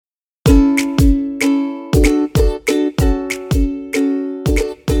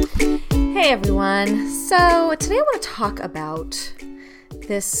Hey everyone. So today I want to talk about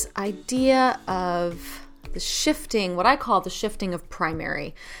this idea of the shifting, what I call the shifting of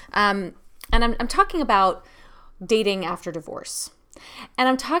primary. And I'm talking about dating after divorce. And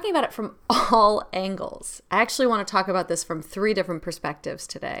I'm talking about it from all angles. I actually want to talk about this from 3 different perspectives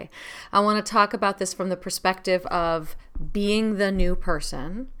today. I want to talk about this from the perspective of being the new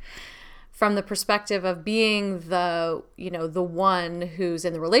person, from the perspective of being the one who's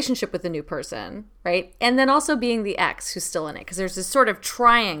in the relationship with the new person, right? And then also being the ex who's still in it, because there's this sort of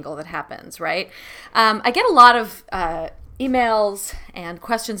triangle that happens, right? I get a lot of emails and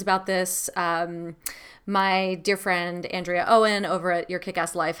questions about this. My dear friend Andrea Owen over at Your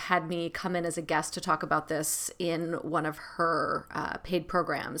Kick-Ass Life had me come in as a guest to talk about this in one of her paid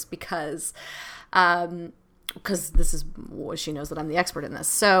programs because this is, she knows that I'm the expert in this.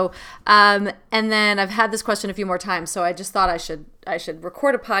 So, and then I've had this question a few more times, so I just thought I should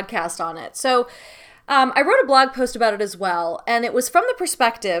record a podcast on it. So, I wrote a blog post about it as well, and it was from the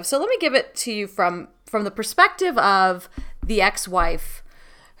perspective. So let me give it to you from the perspective of the ex-wife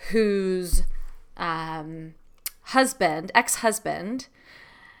whose ex-husband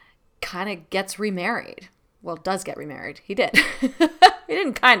kind of gets remarried. Well, does get remarried. He did. He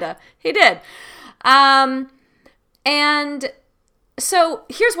didn't kinda. He did. And so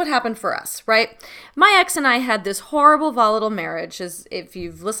here's what happened for us, right? My ex and I had this horrible, volatile marriage. As if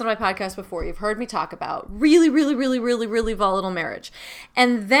you've listened to my podcast before, you've heard me talk about really, really, really, really, really volatile marriage.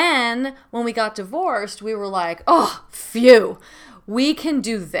 And then when we got divorced, we were like, oh, phew, we can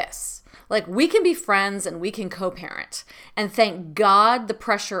do this. Like, we can be friends and we can co-parent. And thank God the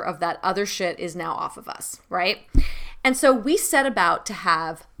pressure of that other shit is now off of us, right? And so we set about to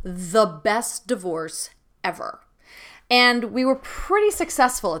have the best divorce ever. And we were pretty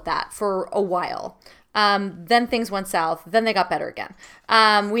successful at that for a while. Then things went south. Then they got better again.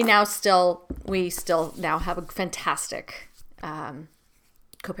 We still now have a fantastic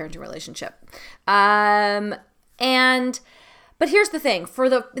co-parenting relationship. But here's the thing: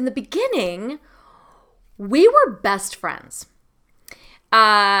 in the beginning, we were best friends.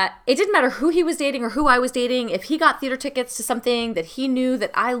 It didn't matter who he was dating or who I was dating. If he got theater tickets to something that he knew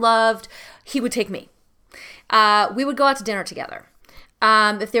that I loved, he would take me. We would go out to dinner together.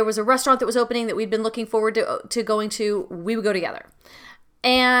 If there was a restaurant that was opening that we'd been looking forward to going to, we would go together.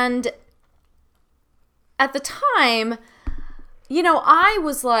 And at the time, I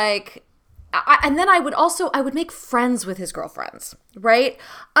was like, and then I would make friends with his girlfriends, right?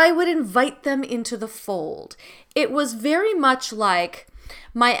 I would invite them into the fold. It was very much like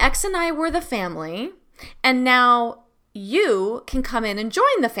my ex and I were the family, and now you can come in and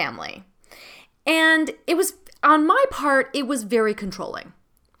join the family. And it was, on my part, it was very controlling.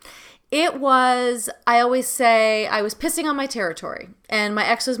 It was, I always say, I was pissing on my territory, and my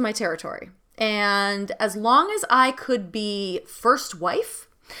ex was my territory. And as long as I could be first wife,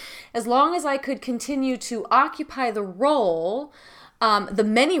 as long as I could continue to occupy the role, the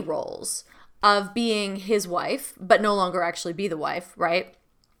many roles of being his wife, but no longer actually be the wife, right?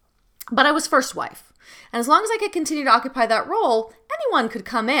 But I was first wife. And as long as I could continue to occupy that role, anyone could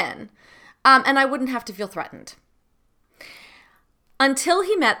come in. And I wouldn't have to feel threatened. Until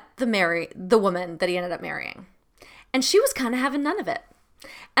he met the woman that he ended up marrying. And she was kind of having none of it.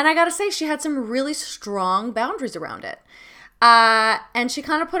 And I gotta say, she had some really strong boundaries around it. And she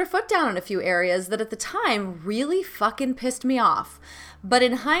kind of put her foot down in a few areas that at the time really fucking pissed me off. But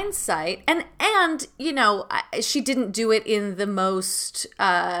in hindsight, and she didn't do it in the most,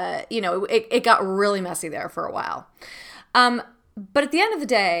 it got really messy there for a while. But at the end of the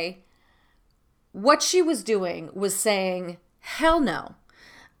day, what she was doing was saying, hell no,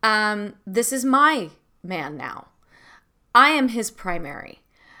 this is my man now. I am his primary.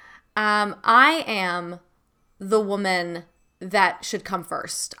 I am the woman that should come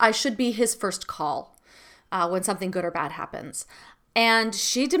first. I should be his first call when something good or bad happens. And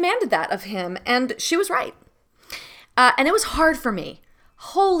she demanded that of him, and she was right. And it was hard for me.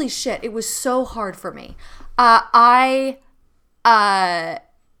 Holy shit, it was so hard for me. I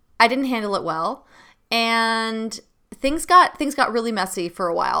didn't handle it well, and things got really messy for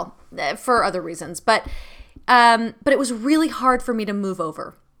a while for other reasons. But it was really hard for me to move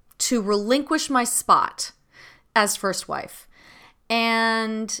over, to relinquish my spot as first wife,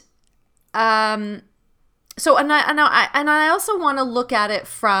 and I also want to look at it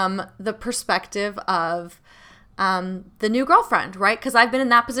from the perspective of the new girlfriend, right? Because I've been in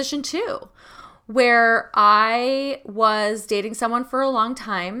that position too, where I was dating someone for a long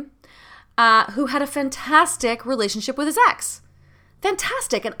time who had a fantastic relationship with his ex.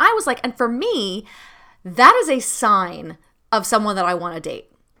 Fantastic. And I was like, and for me, that is a sign of someone that I want to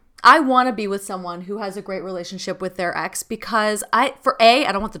date. I want to be with someone who has a great relationship with their ex because I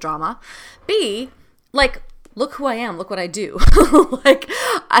don't want the drama. B, like, look who I am, look what I do. Like,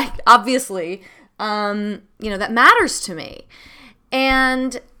 I obviously, that matters to me.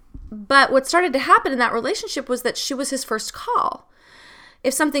 But what started to happen in that relationship was that she was his first call.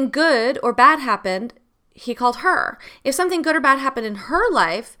 If something good or bad happened, he called her. If something good or bad happened in her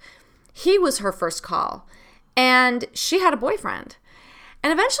life, he was her first call. And she had a boyfriend.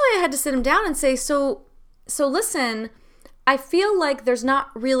 And eventually I had to sit him down and say, so listen, I feel like there's not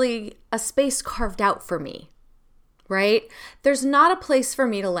really a space carved out for me, right? There's not a place for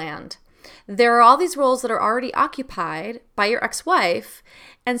me to land. There are all these roles that are already occupied by your ex-wife.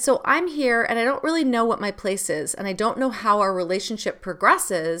 And so I'm here and I don't really know what my place is. And I don't know how our relationship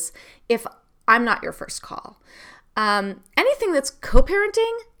progresses if I'm not your first call. Anything that's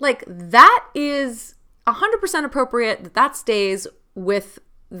co-parenting, like that is 100% appropriate that stays with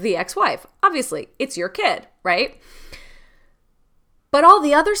the ex-wife. Obviously, it's your kid, right? But all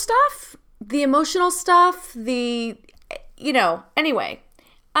the other stuff, the emotional stuff, anyway.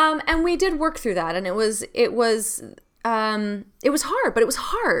 And we did work through that, and it was hard, but it was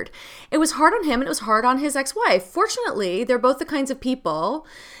hard. It was hard on him and it was hard on his ex-wife. Fortunately, they're both the kinds of people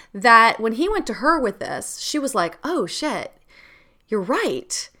that when he went to her with this, she was like, oh shit, you're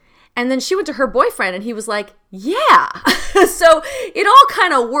right. And then she went to her boyfriend and he was like, yeah. So it all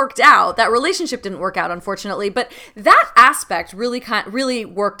kind of worked out. That relationship didn't work out, unfortunately, but that aspect really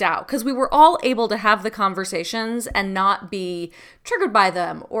worked out because we were all able to have the conversations and not be triggered by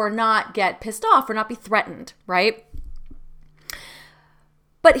them or not get pissed off or not be threatened, right?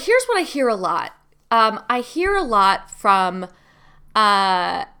 But here's what I hear a lot. I hear a lot from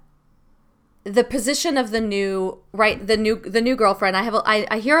the position of the new girlfriend.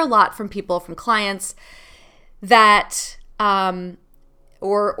 I hear a lot from people, from clients that or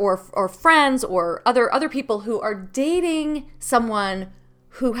friends or other people who are dating someone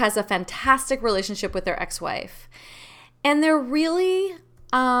who has a fantastic relationship with their ex-wife, and they're really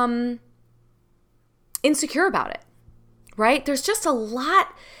insecure about it. Right? There's just a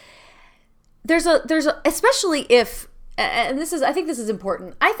lot. There's especially if, and I think this is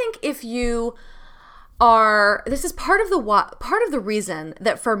important. I think if you this is part of the reason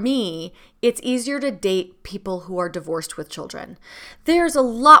that for me, it's easier to date people who are divorced with children. There's a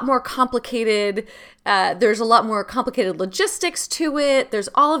lot more complicated logistics to it. There's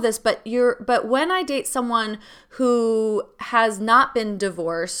all of this, but when I date someone who has not been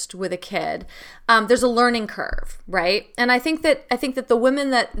divorced with a kid, there's a learning curve, right? And I think that the women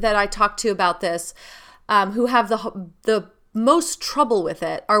that I talk to about this, who have the most trouble with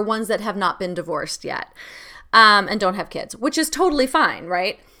it are ones that have not been divorced yet, and don't have kids, which is totally fine,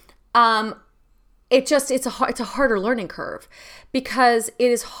 right? It's a harder learning curve because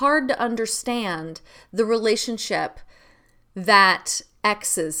it is hard to understand the relationship that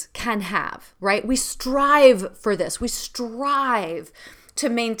exes can have, right? We strive for this. We strive to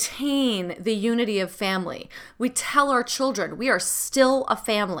maintain the unity of family. We tell our children we are still a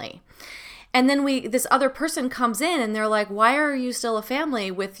family. And then this other person comes in and they're like, why are you still a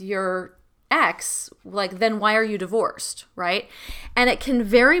family with your ex? Like, then why are you divorced, right? And it can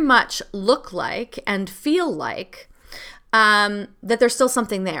very much look like and feel like that there's still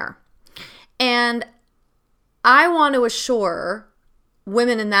something there. And I want to assure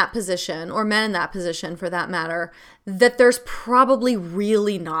women in that position, or men in that position for that matter, that there's probably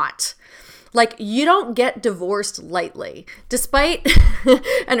really not. Like, you don't get divorced lightly. Despite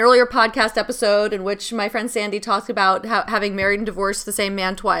an earlier podcast episode in which my friend Sandy talked about having married and divorced the same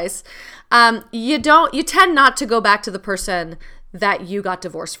man twice, you tend not to go back to the person that you got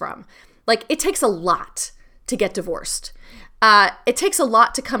divorced from. Like, it takes a lot to get divorced. It takes a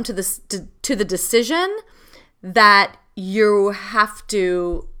lot to come to the decision that you have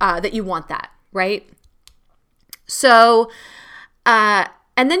to, that you want that, right? So,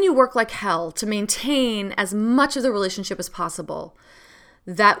 and then you work like hell to maintain as much of the relationship as possible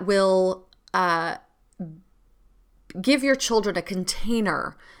that will give your children a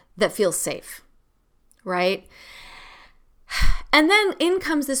container that feels safe, right? And then in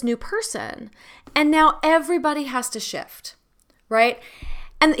comes this new person, and now everybody has to shift, right?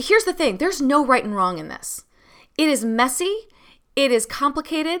 And here's the thing, there's no right and wrong in this. It is messy, it is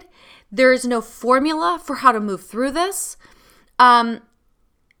complicated, there is no formula for how to move through this. And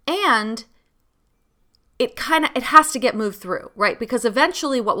it has to get moved through, right? Because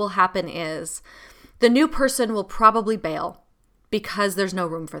eventually what will happen is the new person will probably bail because there's no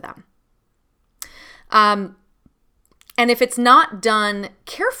room for them. And if it's not done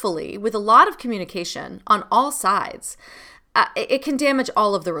carefully with a lot of communication on all sides, it can damage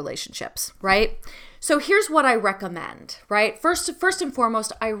all of the relationships, right? So here's what I recommend, right? First and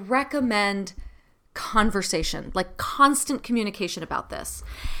foremost, I recommend conversation, like constant communication about this.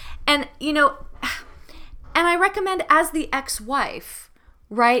 And, and I recommend as the ex-wife,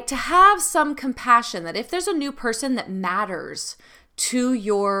 right, to have some compassion that if there's a new person that matters to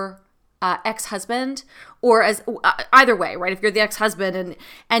your ex-husband, or as either way, right? If you're the ex-husband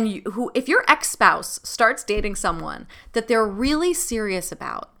if your ex-spouse starts dating someone that they're really serious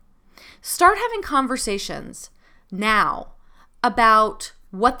about, start having conversations now about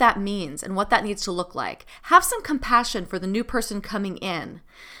what that means and what that needs to look like. Have some compassion for the new person coming in,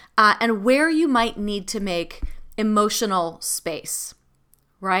 and where you might need to make emotional space,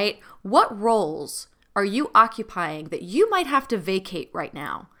 right? What roles are you occupying that you might have to vacate right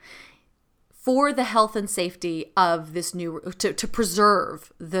now for the health and safety of this to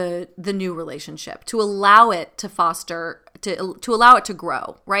preserve the new relationship, to allow it to foster, to allow it to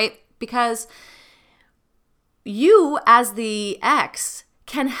grow, right? Because you as the ex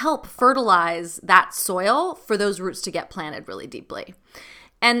can help fertilize that soil for those roots to get planted really deeply.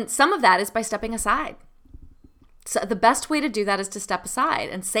 And some of that is by stepping aside. So the best way to do that is to step aside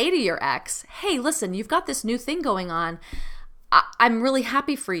and say to your ex, hey, listen, you've got this new thing going on. I'm really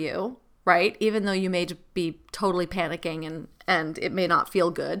happy for you, right? Even though you may be totally panicking and it may not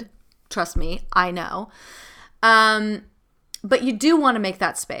feel good. Trust me, I know. But you do want to make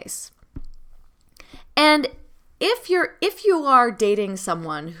that space. And if you are dating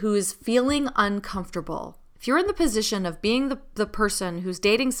someone who's feeling uncomfortable, if you're in the position of being the person who's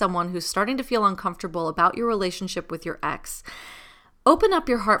dating someone who's starting to feel uncomfortable about your relationship with your ex, open up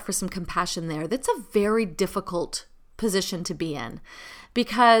your heart for some compassion there. That's a very difficult position to be in,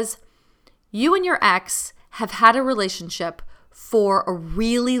 because you and your ex have had a relationship for a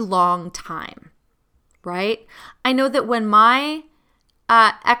really long time, right? I know that when my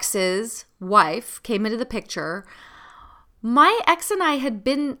ex's wife came into the picture, my ex and I had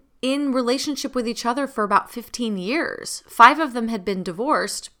been in relationship with each other for about 15 years. 5 of them had been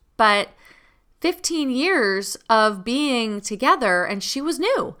divorced, but 15 years of being together, and she was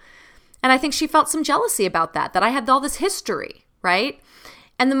new. And I think she felt some jealousy about that I had all this history, right?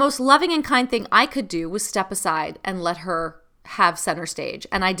 And the most loving and kind thing I could do was step aside and let her have center stage.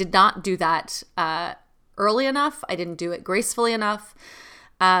 And I did not do that early enough. I didn't do it gracefully enough.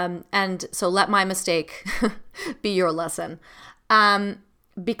 And so let my mistake be your lesson.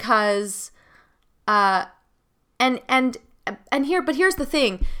 Because, but here's the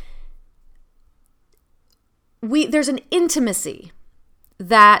thing. There's an intimacy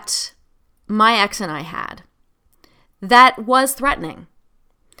that my ex and I had that was threatening.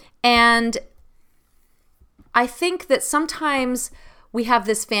 And I think that sometimes we have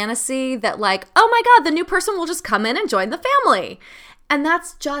this fantasy that like, oh my God, the new person will just come in and join the family. And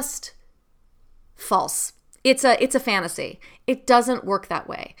that's just false. It's a fantasy. It doesn't work that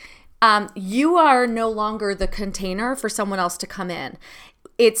way. You are no longer the container for someone else to come in.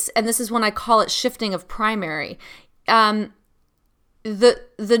 And this is when I call it shifting of primary. The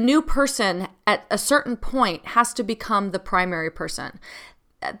new person at a certain point has to become the primary person.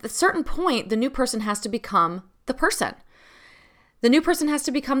 At a certain point, the new person has to become the person. The new person has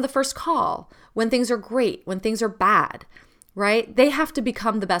to become the first call when things are great, when things are bad, right? They have to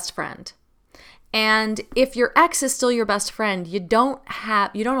become the best friend. And if your ex is still your best friend, you don't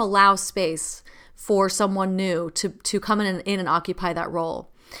allow space for someone new to come in and occupy that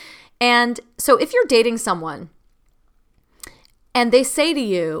role. And so if you're dating someone and they say to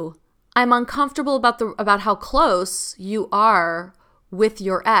you, I'm uncomfortable about how close you are with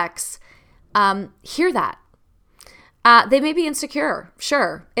your ex, hear that. They may be insecure,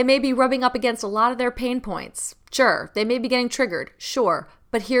 sure. It may be rubbing up against a lot of their pain points, sure. They may be getting triggered, sure.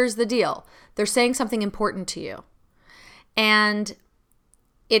 But here's the deal. They're saying something important to you. And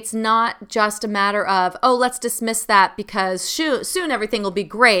it's not just a matter of, oh, let's dismiss that because soon everything will be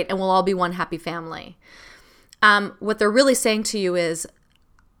great and we'll all be one happy family. What they're really saying to you is,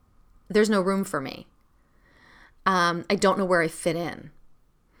 there's no room for me. I don't know where I fit in.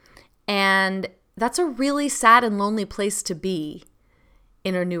 And that's a really sad and lonely place to be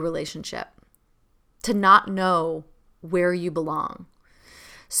in a new relationship, to not know where you belong.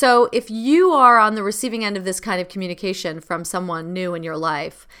 So if you are on the receiving end of this kind of communication from someone new in your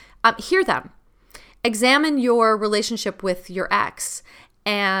life, hear them. Examine your relationship with your ex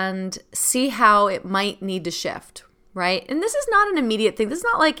and see how it might need to shift, right? And this is not an immediate thing. This is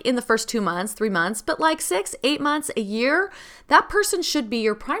not like in the first 2 months, 3 months, but like 6, 8 months, a year. That person should be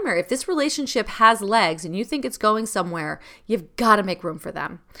your primary. If this relationship has legs and you think it's going somewhere, you've got to make room for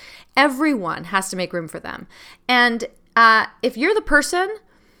them. Everyone has to make room for them. And if you're the person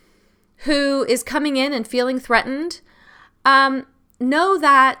who is coming in and feeling threatened, know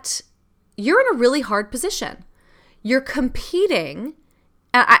that you're in a really hard position. You're competing,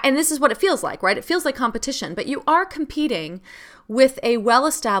 and this is what it feels like, right? It feels like competition, but you are competing with a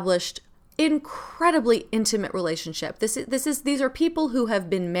well-established, incredibly intimate relationship. These are people who have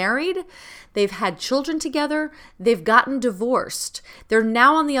been married, they've had children together, they've gotten divorced. They're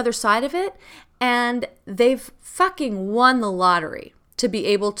now on the other side of it, and they've fucking won the lottery to be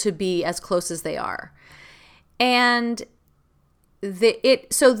able to be as close as they are. And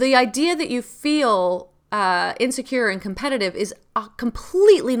so the idea that you feel insecure and competitive is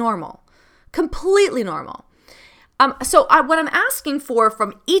completely normal. Completely normal. What I'm asking for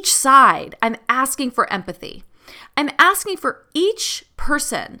from each side, I'm asking for empathy. I'm asking for each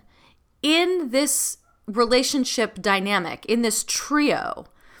person in this relationship dynamic, in this trio,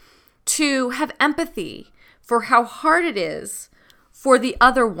 to have empathy for how hard it is for the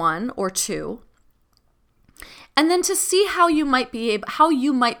other one or two, and then to see how you might be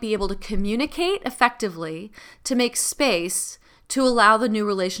able to communicate effectively to make space to allow the new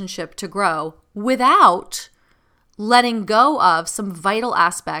relationship to grow without letting go of some vital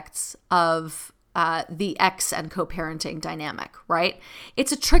aspects of the ex and co-parenting dynamic, right?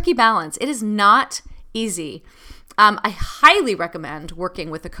 It's a tricky balance. It is not easy. I highly recommend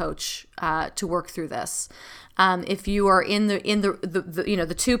working with a coach to work through this. If you are in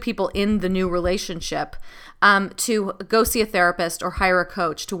the two people in the new relationship, to go see a therapist or hire a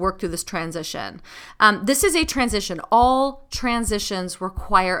coach to work through this transition. This is a transition. All transitions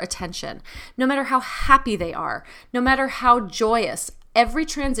require attention. No matter how happy they are, no matter how joyous, every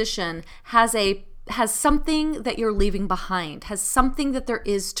transition has something that you're leaving behind, has something that there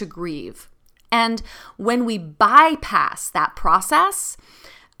is to grieve. And when we bypass that process,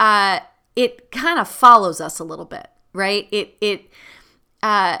 it kind of follows us a little bit, right?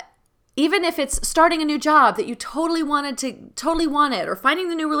 Even if it's starting a new job that you totally wanted, or finding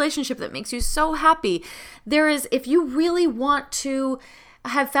the new relationship that makes you so happy, if you really want to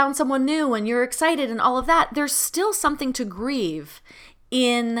have found someone new and you're excited and all of that, there's still something to grieve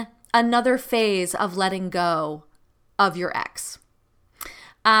in another phase of letting go of your ex.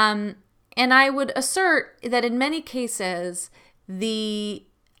 And I would assert that in many cases, the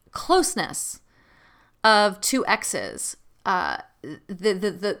closeness of two exes that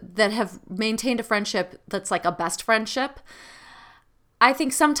have maintained a friendship that's like a best friendship, I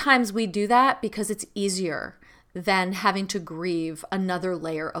think sometimes we do that because it's easier than having to grieve another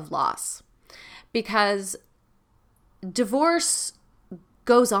layer of loss. Because divorce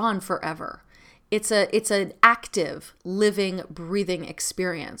goes on forever. It's an active, living, breathing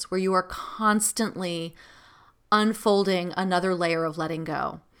experience where you are constantly unfolding another layer of letting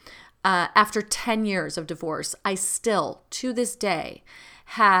go. After 10 years of divorce, I still, to this day,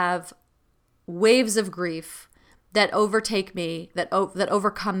 have waves of grief that overtake me, that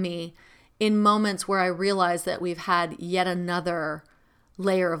overcome me in moments where I realize that we've had yet another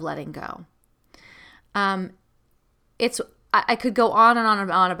layer of letting go. I could go on and on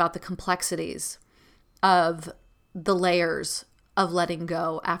and on about the complexities of the layers of letting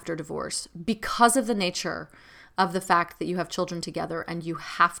go after divorce because of the nature of the fact that you have children together and you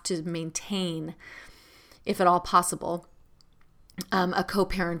have to maintain, if at all possible, a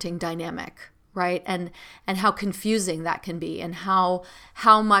co-parenting dynamic, right? And how confusing that can be, and how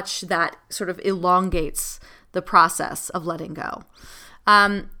much that sort of elongates the process of letting go.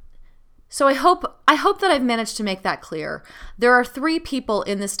 So I hope that I've managed to make that clear. There are three people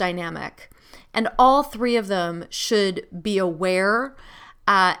in this dynamic, and all three of them should be aware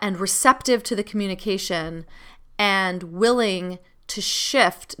and receptive to the communication and willing to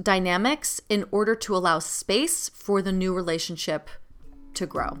shift dynamics in order to allow space for the new relationship to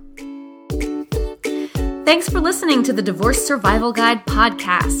grow. Thanks for listening to the Divorce Survival Guide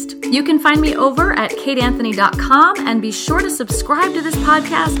podcast. You can find me over at kateanthony.com, and be sure to subscribe to this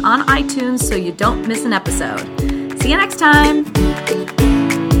podcast on iTunes so you don't miss an episode. See you next time.